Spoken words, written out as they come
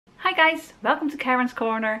Hi guys, welcome to Karen's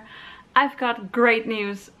Corner. I've got great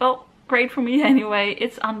news. Well, great for me anyway.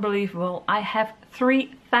 It's unbelievable. I have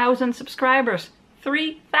 3,000 subscribers.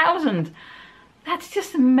 3,000! That's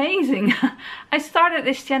just amazing. I started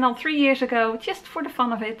this channel 3 years ago just for the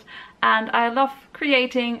fun of it, and I love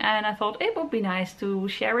creating, and I thought it would be nice to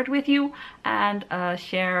share it with you and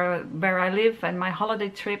share where I live and my holiday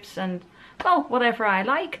trips and, well, whatever I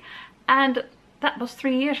like. And that was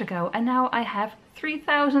 3 years ago, and now I have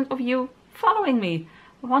 3,000 of you following me,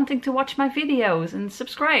 wanting to watch my videos and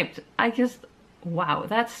subscribed. Wow,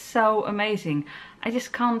 that's so amazing. I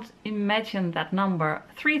just can't imagine that number.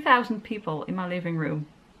 3,000 people in my living room.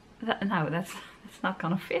 No, that's not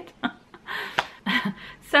gonna fit.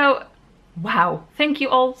 So, wow. Thank you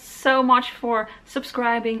all so much for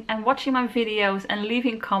subscribing and watching my videos and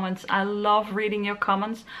leaving comments. I love reading your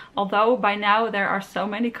comments, although by now there are so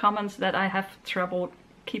many comments that I have trouble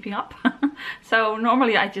keeping up. So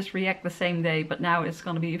normally I just react the same day, but now it's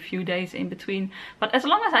gonna be a few days in between. But as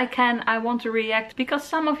long as I can, I want to react, because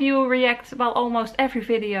some of you react, well, almost every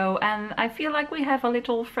video, and I feel like we have a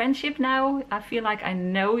little friendship now. I feel like I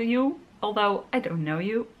know you, although I don't know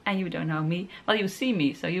you and you don't know me. Well, you see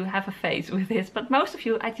me, so you have a face with this, but most of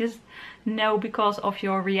you I just know because of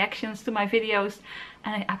your reactions to my videos,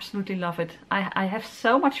 and I absolutely love it. I have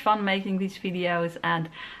so much fun making these videos, and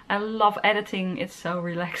I love editing. It's so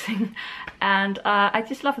relaxing, and I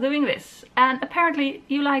just love doing this. And apparently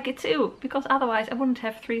you like it too, because otherwise I wouldn't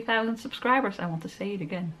have 3,000 subscribers. I want to say it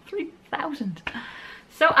again, 3,000.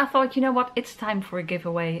 So I thought, you know what, it's time for a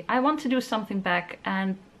giveaway. I want to do something back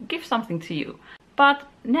and give something to you. But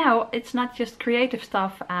now it's not just creative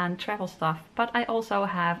stuff and travel stuff, but I also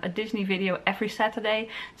have a Disney video every Saturday.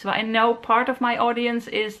 So I know part of my audience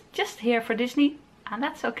is just here for Disney, and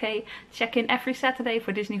that's okay. Check in every Saturday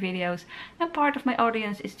for Disney videos. And part of my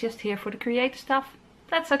audience is just here for the creative stuff.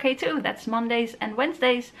 That's okay too. That's Mondays and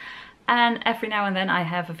Wednesdays. And every now and then I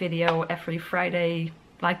have a video every Friday,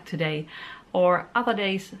 like today. Or other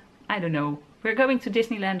days, I don't know. We're going to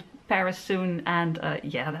Disneyland Paris soon, and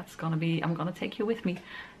yeah, that's gonna be, I'm gonna take you with me.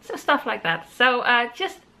 So stuff like that. So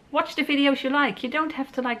just watch the videos you like. You don't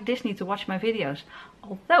have to like Disney to watch my videos.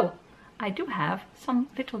 Although I do have some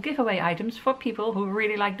little giveaway items for people who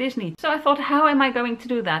really like Disney. So I thought, how am I going to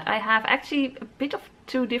do that? I have actually a bit of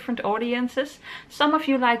two different audiences. Some of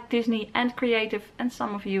you like Disney and creative, and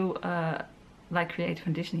some of you like creative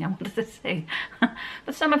and Disney, I wanted to say.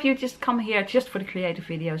 But some of you just come here just for the creative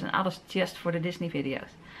videos, and others just for the Disney videos.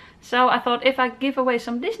 So I thought, if I give away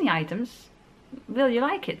some Disney items, will you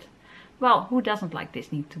like it? Well, who doesn't like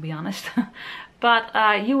Disney, to be honest? But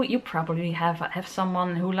you probably have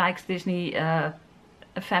someone who likes Disney, a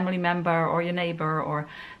family member or your neighbor, or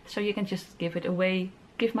so you can just give it away,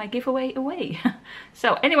 give my giveaway away.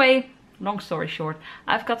 So anyway, long story short,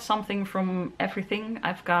 I've got something from everything.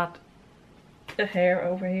 I've got a hair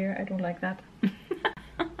over here, I don't like that.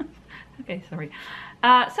 Okay, sorry.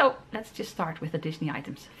 So let's just start with the Disney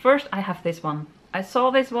items. First, I have this one. I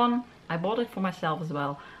saw this one, I bought it for myself as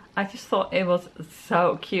well. I just thought it was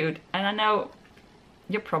so cute, and I know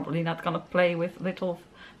you're probably not gonna play with little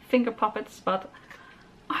finger puppets, but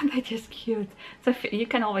aren't they just cute? So you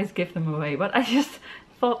can always give them away, but I just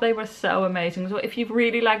thought they were so amazing. So if you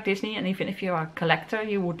really like Disney, and even if you're a collector,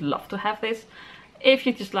 you would love to have this. If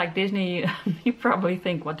you just like Disney, you probably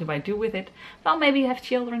think, what do I do with it? Well, maybe you have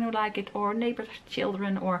children who like it, or neighbors'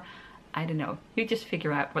 children, or I don't know. You just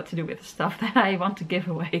figure out what to do with the stuff that I want to give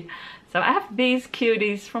away. So I have these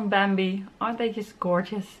cuties from Bambi. Aren't they just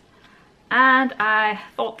gorgeous? And I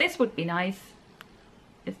thought this would be nice.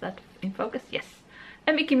 Is that in focus? Yes.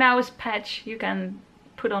 A Mickey Mouse patch you can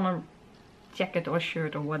put on a jacket or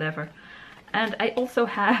shirt or whatever. And I also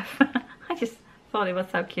have, I just thought it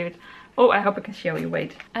was so cute. Oh, I hope I can show you,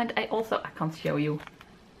 wait. And I can't show you.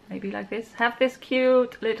 Maybe like this. Have this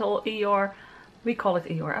cute little Eeyore. We call it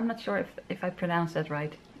Eeyore. I'm not sure if I pronounce that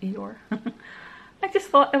right. Eeyore. I just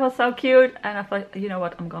thought it was so cute, and I thought, you know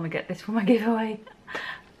what, I'm gonna get this for my giveaway.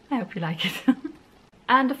 I hope you like it.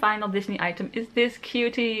 And the final Disney item is this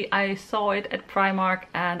cutie. I saw it at Primark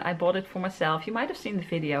and I bought it for myself. You might have seen the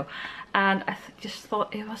video. And I just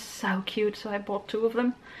thought it was so cute, so I bought 2 of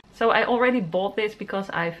them. So I already bought this because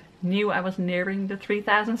I knew I was nearing the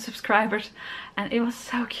 3,000 subscribers. And it was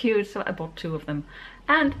so cute, so I bought 2 of them.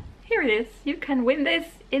 And here it is. You can win this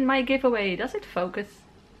in my giveaway. Does it focus?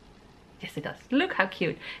 Yes, it does. Look how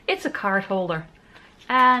cute. It's a card holder.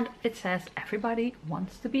 And it says, everybody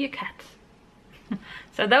wants to be a cat.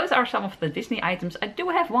 So those are some of the Disney items. I do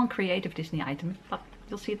have one creative Disney item, but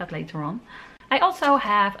you'll see that later on. I also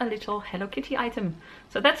have a little Hello Kitty item.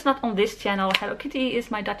 So that's not on this channel. Hello Kitty is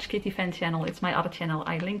my Dutch Kitty fan channel. It's my other channel.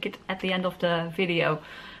 I link it at the end of the video.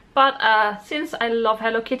 But since I love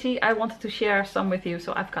Hello Kitty, I wanted to share some with you.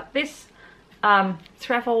 So I've got this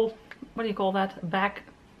travel, what do you call that? Bag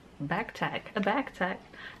tag. A bag tag.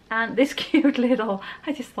 And this cute little,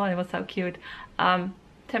 I just thought it was so cute,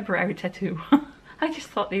 temporary tattoo. I just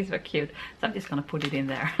thought these were cute. So I'm just gonna put it in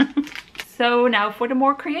there. So now for the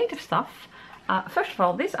more creative stuff. First of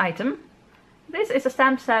all, this item. This is a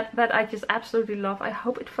stamp set that I just absolutely love. I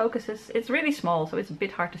hope it focuses. It's really small, so it's a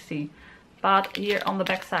bit hard to see. But here on the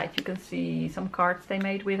back side you can see some cards they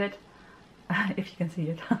made with it. If you can see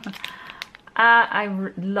it. I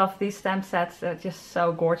love these stamp sets. They're just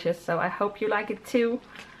so gorgeous. So I hope you like it too.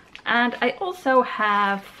 And I also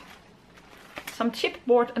have some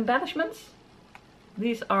chipboard embellishments.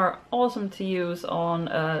 These are awesome to use on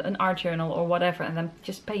an art journal or whatever, and then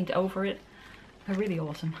just paint over it. They're really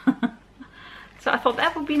awesome. So I thought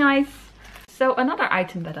that would be nice. So another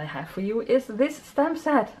item that I have for you is this stamp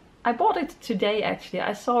set. I bought it today actually.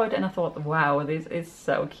 I saw it and I thought, wow, this is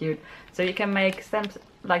so cute. So you can make stamps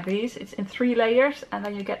like these. It's in 3 layers and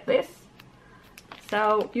then you get this.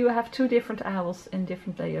 So you have 2 different owls in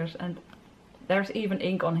different layers, and there's even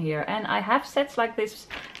ink on here. And I have sets like this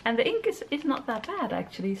and the ink is not that bad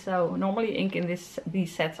actually. So normally ink in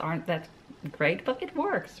these sets aren't that great, but it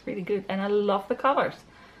works really good and I love the colors.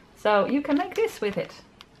 So you can make this with it.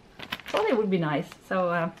 Thought it would be nice.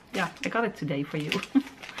 So yeah, I got it today for you.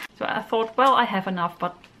 So I thought, well, I have enough,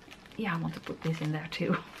 but yeah, I want to put this in there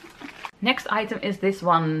too. Next item is this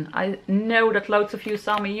one. I know that loads of you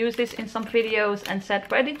saw me use this in some videos and said,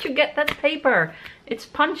 where did you get that paper? It's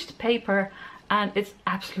punched paper and it's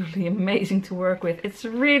absolutely amazing to work with. It's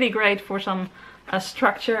really great for some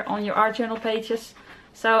structure on your art journal pages.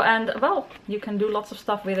 So, and well, you can do lots of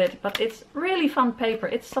stuff with it, but it's really fun paper.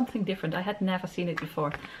 It's something different. I had never seen it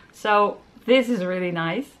before. So this is really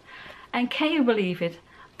nice. And can you believe it?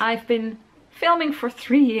 I've been filming for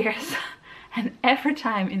 3 years and every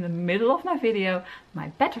time in the middle of my video, my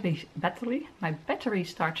battery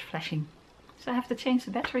starts flashing. So I have to change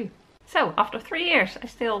the battery. So after 3 years, I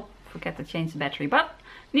still forget to change the battery, but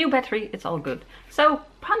new battery, it's all good. So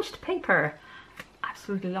punched paper.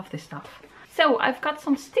 Absolutely love this stuff. So I've got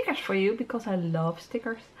some stickers for you because I love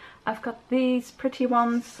stickers. I've got these pretty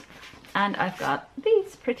ones and I've got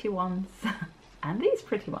these pretty ones and these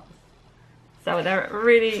pretty ones. So they're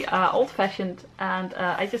really old-fashioned and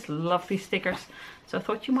I just love these stickers. So I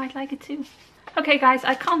thought you might like it too. Okay guys,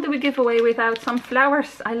 I can't do a giveaway without some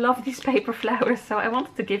flowers. I love these paper flowers, so I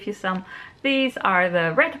wanted to give you some. These are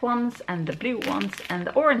the red ones and the blue ones and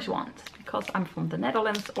the orange ones. Because I'm from the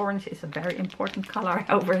Netherlands, orange is a very important color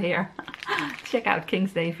over here. Check out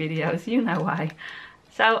King's Day videos, you know why.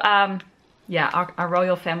 So yeah, our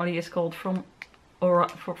royal family is called from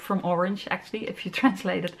orange actually, if you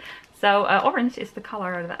translate it. So orange is the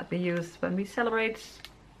color that we use when we celebrate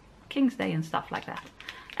King's Day and stuff like that.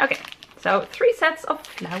 Okay, so 3 sets of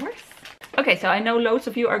flowers. Okay, so I know loads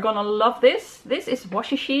of you are gonna love this. This is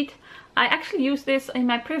washi sheet. I actually used this in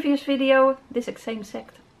my previous video, this exact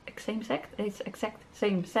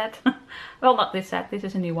same set. Well, not this set, this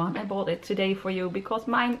is a new one. I bought it today for you because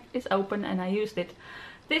mine is open and I used it.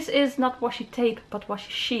 This is not washi tape, but washi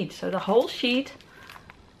sheet. So the whole sheet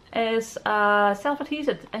is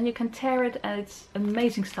self-adhesive and you can tear it and it's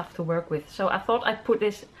amazing stuff to work with. So I thought I'd put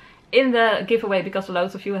this in the giveaway because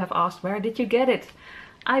loads of you have asked, where did you get it?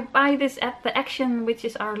 I buy this at the Action, which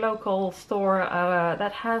is our local store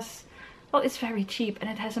that has, well, it's very cheap and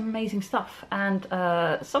it has amazing stuff. And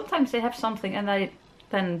sometimes they have something and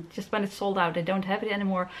then just when it's sold out, they don't have it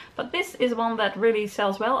anymore. But this is one that really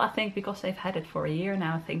sells well, I think, because they've had it for a year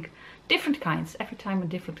now, I think. Different kinds, every time a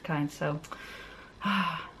different kind. So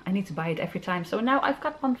I need to buy it every time. So now I've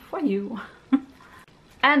got one for you.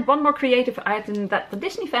 And one more creative item that the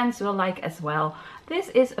Disney fans will like as well. This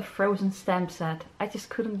is a Frozen stamp set. I just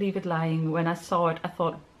couldn't leave it lying. When I saw it, I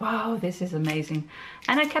thought, wow, this is amazing.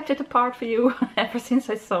 And I kept it apart for you ever since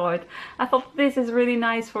I saw it. I thought this is really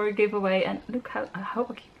nice for a giveaway. And look how, I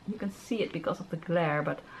hope you can see it because of the glare,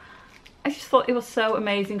 but I just thought it was so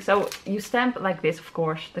amazing. So you stamp like this, of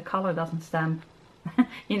course. The color doesn't stamp.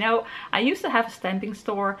 You know, I used to have a stamping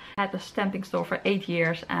store. I had a stamping store for 8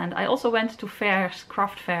 years, and I also went to fairs,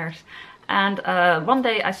 craft fairs. And one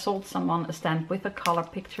day I sold someone a stamp with a color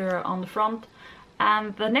picture on the front.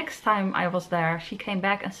 And the next time I was there, she came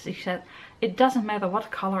back and she said, it doesn't matter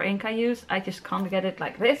what color ink I use, I just can't get it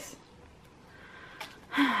like this.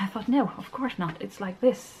 I thought, no, of course not. It's like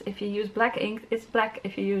this. If you use black ink, it's black.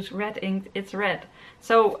 If you use red ink, it's red.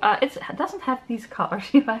 So it doesn't have these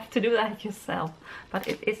colors. You have to do that yourself. But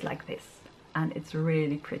it is like this. And it's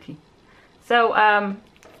really pretty. So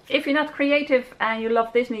if you're not creative and you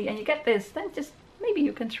love Disney and you get this, then just maybe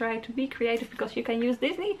you can try to be creative, because you can use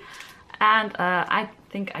Disney. And I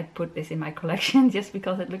think I'd put this in my collection just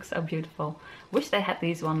because it looks so beautiful. Wish they had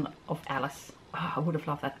these one of Alice. Oh, I would have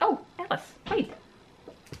loved that. Oh, Alice, wait.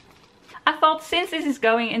 I thought, since this is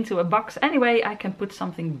going into a box anyway, I can put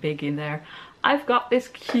something big in there. I've got this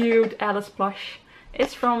cute Alice plush.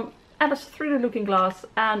 It's from Alice Through the Looking Glass,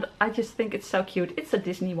 and I just think it's so cute. It's a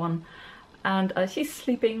Disney one, and she's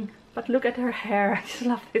sleeping, but look at her hair. I just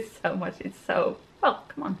love this so much. It's so, well,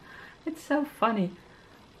 come on. It's so funny.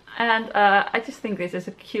 And I just think this is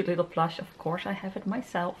a cute little plush. Of course, I have it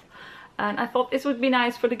myself. And I thought this would be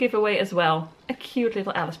nice for the giveaway as well. A cute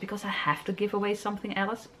little Alice, because I have to give away something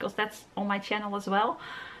Alice, because that's on my channel as well.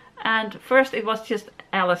 And first it was just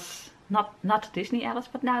Alice, not Disney Alice,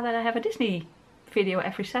 but now that I have a Disney video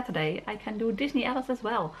every Saturday, I can do Disney Alice as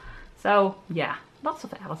well. So yeah, lots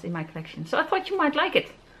of Alice in my collection. So I thought you might like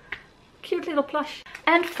it. Cute little plush.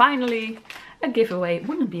 And finally, a giveaway.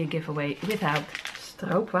 Wouldn't be a giveaway without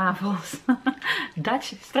stroopwafels.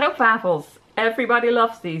 Dutch stroopwafels. Everybody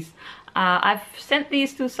loves these. I've sent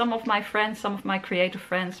these to some of my friends, some of my creative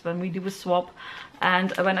friends, when we do a swap.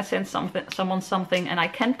 And when I send someone something and I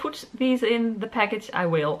can put these in the package, I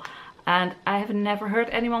will. And I have never heard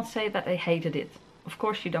anyone say that they hated it. Of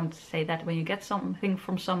course you don't say that when you get something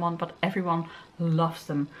from someone, but everyone loves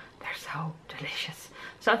them. They're so delicious.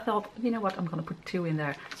 So I thought, you know what, I'm gonna put 2 in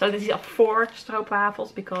there. So these are 4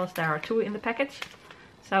 stroopwafels, because there are 2 in the package.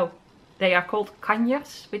 So they are called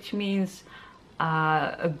kanjers, which means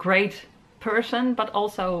a great person, but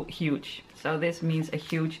also huge. So this means a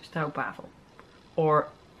huge stroopwafel, or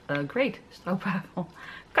a great stroopwafel.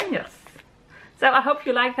 Kanjers. So I hope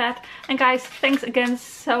you like that. And guys, thanks again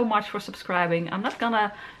so much for subscribing. I'm not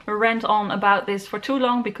gonna rant on about this for too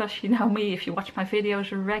long, because you know me, if you watch my videos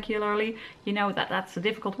regularly, you know that that's a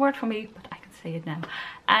difficult word for me, but I can say it now.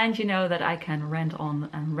 And you know that I can rant on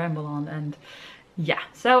and ramble on, and yeah.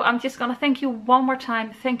 So I'm just gonna thank you one more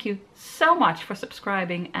time. Thank you so much for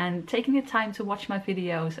subscribing and taking the time to watch my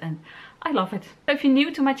videos, and I love it. So if you're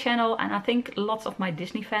new to my channel, and I think lots of my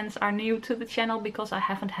Disney fans are new to the channel because I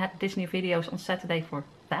haven't had Disney videos on Saturday for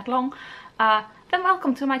that long, then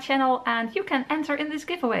welcome to my channel, and you can enter in this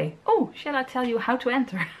giveaway. Oh, shall I tell you how to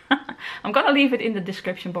enter? I'm gonna leave it in the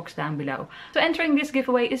description box down below. So entering this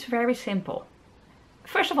giveaway is very simple.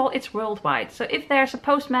 First of all, it's worldwide. So if there's a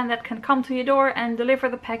postman that can come to your door and deliver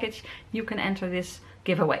the package, you can enter this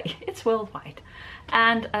giveaway. It's worldwide.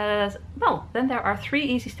 And well, then there are 3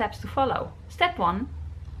 easy steps to follow. Step 1,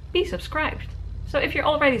 be subscribed. So if you're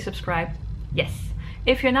already subscribed, yes.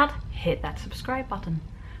 If you're not, hit that subscribe button.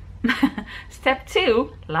 Step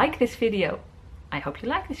 2, like this video. I hope you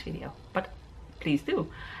like this video, but please do.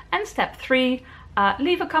 And step 3,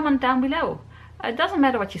 leave a comment down below. It doesn't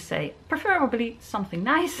matter what you say, preferably something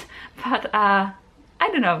nice, but I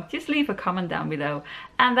don't know, just leave a comment down below,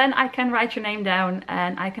 and then I can write your name down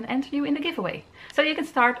and I can enter you in the giveaway. So you can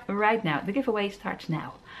start right now. The giveaway starts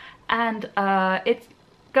now, and it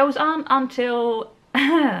goes on until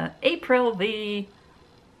April the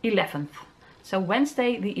 11th. So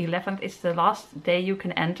Wednesday the 11th is the last day you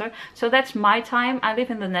can enter. So that's my time. I live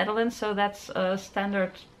in the Netherlands, so that's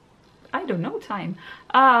standard, I don't know, time.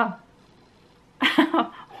 Oh,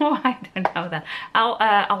 I don't know that.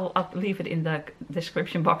 I'll leave it in the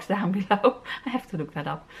description box down below. I have to look that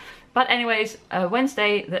up. But anyways,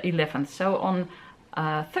 Wednesday the 11th. So on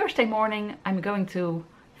Thursday morning, I'm going to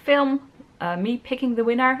film me picking the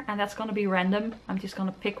winner, and that's gonna be random. I'm just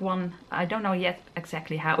gonna pick one. I don't know yet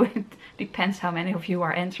exactly how. It depends how many of you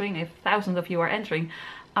are entering. If thousands of you are entering,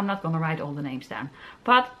 I'm not gonna write all the names down,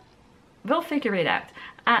 but we'll figure it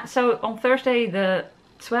out. So on Thursday the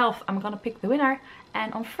 12th, I'm gonna pick the winner,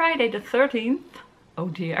 and on Friday the 13th, oh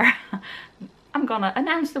dear, I'm gonna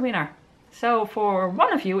announce the winner. So for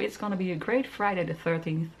one of you, it's gonna be a great Friday the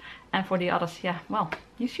 13th, and for the others, yeah, well,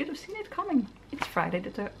 you should have seen it coming. It's Friday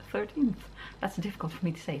the 13th. That's difficult for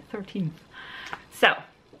me to say, 13th. So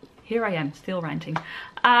here I am, still ranting.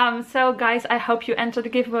 So guys, I hope you enter the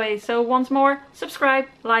giveaway. So once more, subscribe,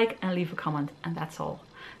 like, and leave a comment, and that's all.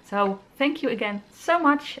 So thank you again so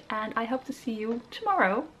much, and I hope to see you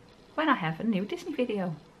tomorrow when I have a new Disney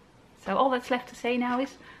video. So all that's left to say now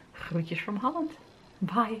is groetjes from Holland.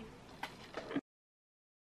 Bye.